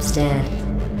somebody drops dead.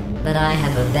 But I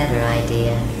have a better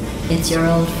idea. It's your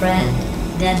old friend,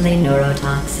 deadly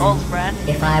neurotoxin. Old friend?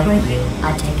 If I were you,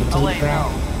 I'd take a deep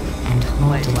breath and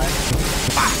hold it.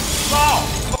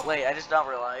 Wait, I just not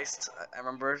realized. I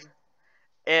remembered.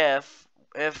 If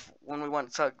when we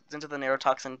went into the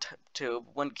neurotoxin tube,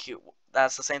 one cube,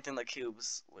 that's the same thing that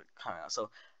cubes would come out.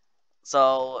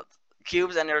 So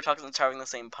cubes and neurotoxins are traveling the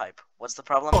same pipe. What's the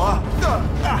problem?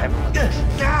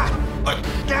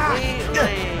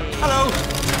 Hello.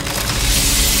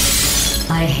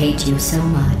 I hate you so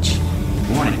much.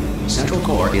 Warning. Central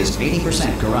core is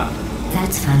 80% corrupt.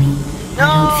 That's funny. I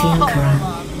don't feel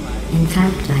corrupt. In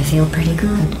fact, I feel pretty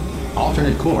good.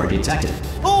 Alternate core detected.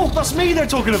 Oh, that's me they're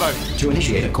talking about. To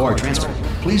initiate a core transfer,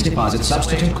 please deposit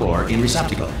substitute core in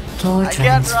receptacle. Core I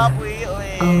can't transfer. drop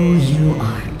wheelie. Oh, you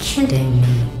are kidding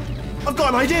me. I've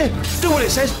got an idea. Do what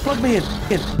it says. Plug me in.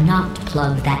 Not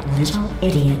plug that little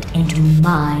idiot into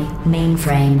my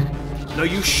mainframe. No,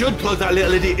 you should plug that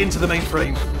little idiot into the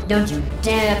mainframe. Don't you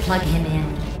dare plug him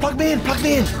in. Plug me in.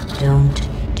 Don't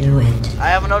do it. I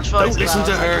have no choice. Don't listen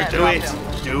to her. Do it.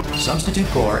 Substitute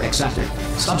core accepted.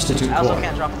 Substitute I also core.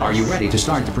 can't drop Are you this. ready to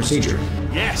start the procedure?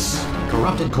 Yes.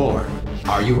 Corrupted core.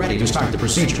 Are you ready to start the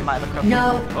procedure?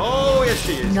 No. Oh, yes,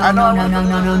 she is. No.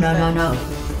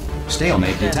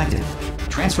 Stalemate detected.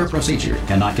 Transfer procedure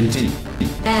cannot continue.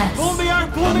 Bess. Pull me out.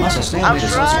 Unless a stalemate I'm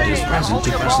associate is trying. present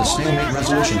to press the stalemate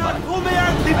resolution button. Pull me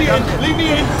out. Leave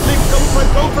me in.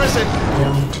 Don't press it.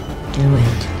 Don't do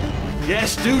it.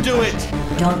 Yes, do it.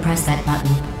 Don't press that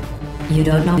button. You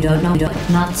don't know.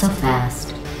 Not so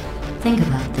fast. Think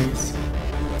about this.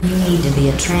 You need to be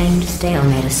a trained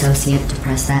stalemate associate to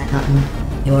press that button.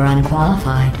 You're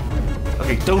unqualified.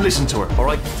 Okay, don't listen to her,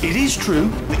 alright? It is true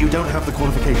that you don't have the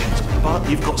qualifications, but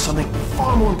you've got something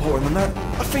far more important than that.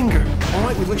 A finger,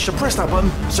 alright, with which to press that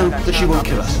button so that she won't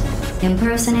kill us.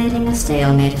 Impersonating a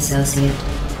stalemate associate.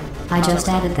 I just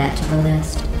added that to the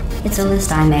list. It's a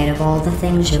list I made of all the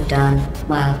things you've done.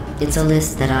 Well, it's a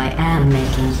list that I am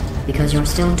making, because you're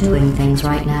still doing things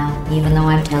right now, even though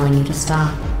I'm telling you to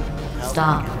stop.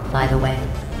 Stop, by the way.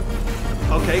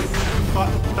 Okay,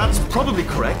 that's probably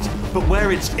correct, but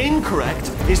where it's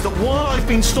incorrect is that while I've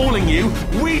been stalling you,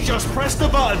 we just pressed the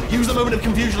button. Use the moment of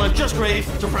confusion I've just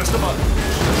created to press the button.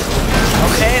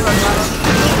 Okay, let's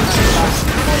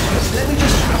Let me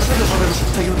just, I don't know if I've ever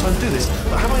taken the time to do this,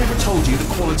 but have I ever told you the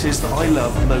qualities that I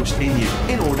love most in you?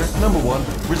 In order, number one,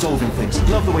 resolving things.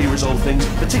 Love the way you resolve things,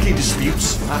 particularly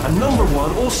disputes. And number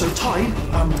one, also tied,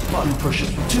 button pushing.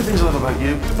 Two things I love about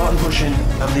you, button pushing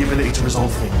and the ability to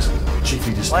resolve things,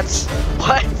 chiefly disputes.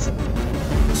 What?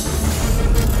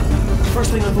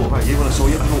 First thing I thought about you when I saw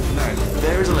you, I thought, now,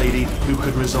 there is a lady who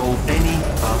could resolve any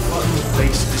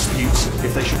button-based disputes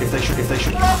if they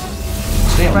should.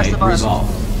 Stalemate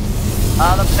resolved.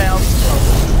 The failed.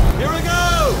 Here we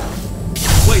go!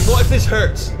 Wait, what if this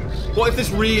hurts? What if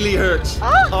this really hurts?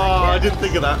 Oh, I didn't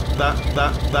think of that.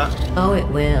 Oh, it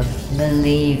will.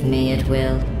 Believe me, it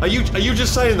will. Are you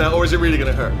just saying that, or is it really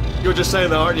gonna hurt? You're just saying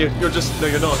that, aren't you? No,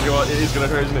 you're not. It is gonna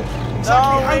hurt, isn't it?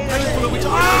 Exactly. How painful are we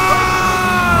talking?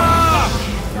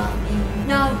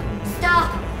 No, stop!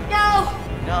 No!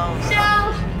 No.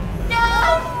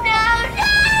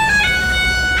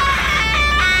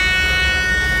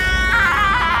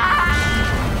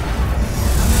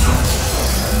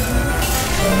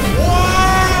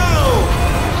 Wow!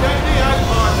 Check me out,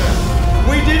 partner.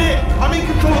 We did it! I'm in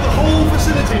control of the whole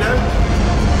facility now.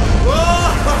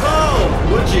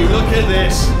 Whoa! Would you look at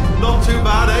this? Not too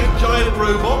bad, eh? Giant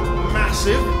robot,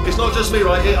 massive. It's not just me,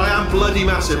 right? I am bloody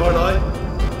massive, aren't I?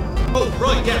 Oh,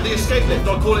 right, yeah, the escape lift.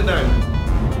 I'll call it now.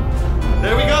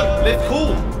 There we go. Lift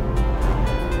cool.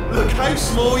 Look how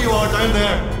small you are down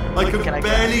there. I could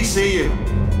barely see you.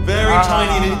 Very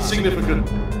tiny and insignificant.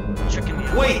 Tricking me.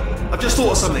 Wait, I've just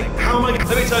thought of something. How am I?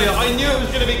 Let me tell you, I knew it was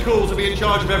going to be cool to be in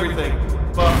charge of everything.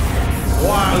 But,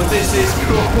 wow, this is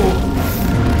cool.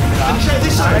 And check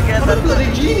this out. I'm a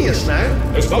bloody genius now.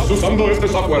 Estás usando este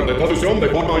software de traducción de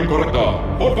forma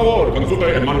incorrecta. Por favor,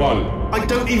 consulte el manual. I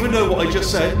don't even know what I just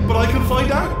said, but I can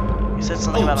find out. You said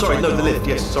something about sorry, no, the lift.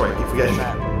 Yes, sorry, I keep forgetting.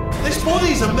 This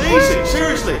body's amazing,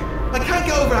 seriously. I can't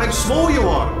get over how small you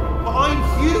are, but I'm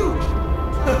huge.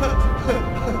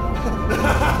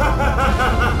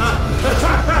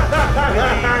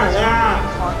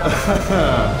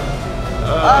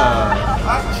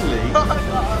 Actually,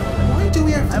 why do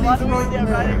we have to leave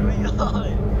right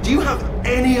now? Do you have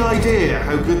any idea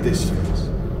how good this feels?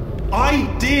 I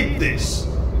did this.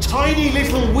 Tiny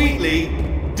little Wheatley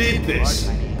did this.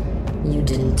 You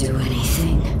didn't do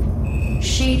anything.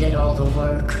 She did all the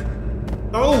work.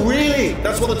 Oh, really?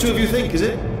 That's what the two of you think, is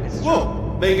it? Well,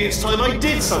 maybe it's time I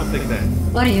did something then.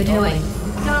 What are you doing?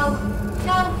 No!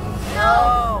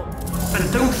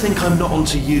 And don't think I'm not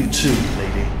onto you too,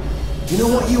 lady. You know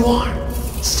what you are?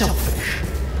 Selfish.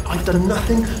 I've done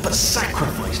nothing but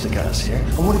sacrifice to get us here.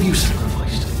 And what have you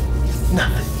sacrificed?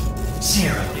 Nothing.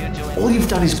 Zero. All you've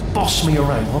done is boss me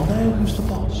around. Well, now who's the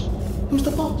boss? Who's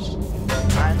the boss?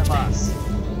 I'm the boss.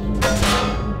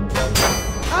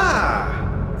 Ah!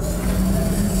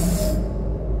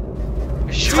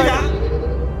 See that?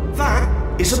 That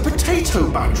is a potato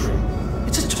battery.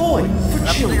 It's a toy for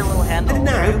children. And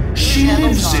now she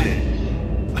lives in it.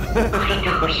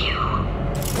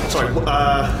 Sorry,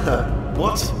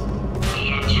 what?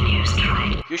 The engineers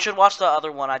tried. You should watch the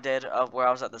other one I did of where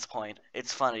I was at this point.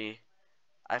 It's funny.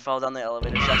 I fell down the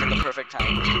elevator just at the perfect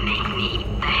time. To make me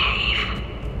behave.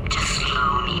 To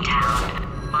slow me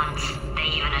down. Once, they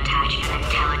even attached an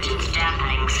intelligence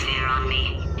dampening sphere on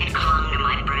me. It clung to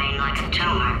my brain like a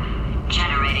tumor,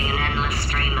 generating an endless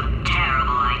stream of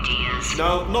terrible ideas.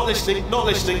 No, not listening, not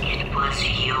listening. It was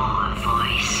your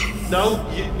voice.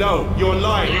 No, you're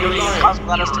lying, you're lying. Cosmo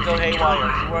got us to go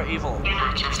haywire. You are evil. You're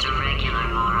not just a regular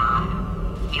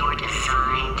moron. You were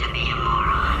designed to be a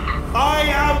moron. I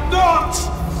am not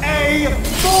a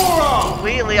moron!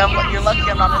 Wheatley, you're lucky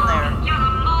I'm not in there. You're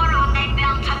a moron they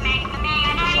built to make me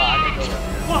an So I can go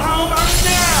with Well, how about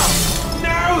now?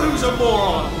 Now who's a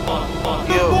moron?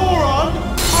 The You. moron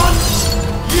hunts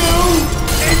you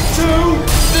into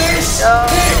this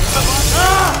pit!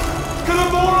 Ah! Can a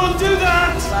moron do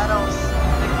that? Thanos,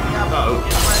 pick me up. No.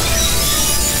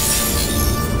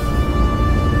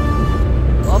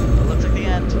 Oh, it looks like the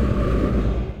end.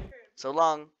 So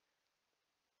long.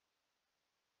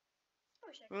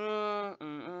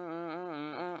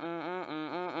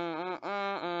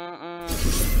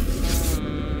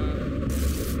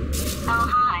 Oh,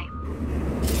 hi.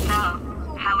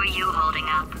 So, how are you holding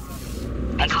up?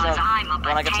 Because I'm a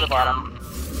when I get to the bottom,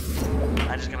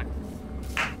 I'm just gonna.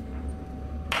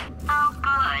 Oh,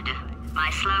 good. My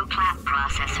slow clap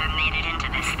processor made it into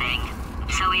this thing.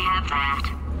 So we have that.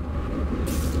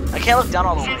 I can't look down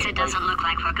all the way. Since it doesn't look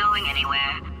like we're going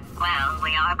anywhere, well,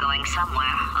 we are going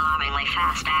somewhere. Alarmingly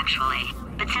fast, actually.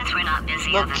 But since we're not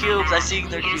busy Look, other than cubes, that, I see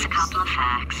their here's a cubes. couple of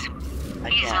facts.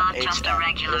 He's can't not H just that. a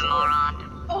regular It doesn't work.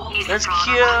 moron. He's There's the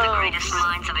product of the cubes. greatest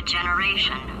minds of a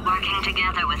generation, working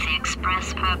together with the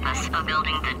express purpose of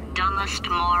building the dumbest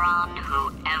moron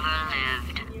who ever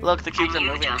lived. Look, the cubes are And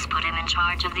you moving. just put him in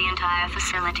charge of the entire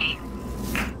facility.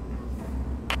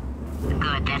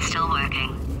 Good, that's still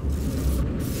working.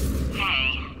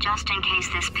 Hey, just in case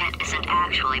this pit isn't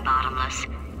actually bottomless,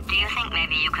 do you think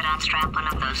maybe you could unstrap one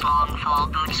of those long fall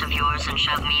boots of yours and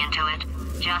shove me into it?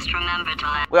 Just remember to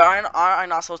let Wait, aren't I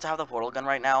not supposed to have the portal gun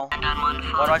right now? and on one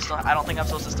foot. Why do I still? I don't think I'm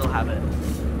supposed to still have it.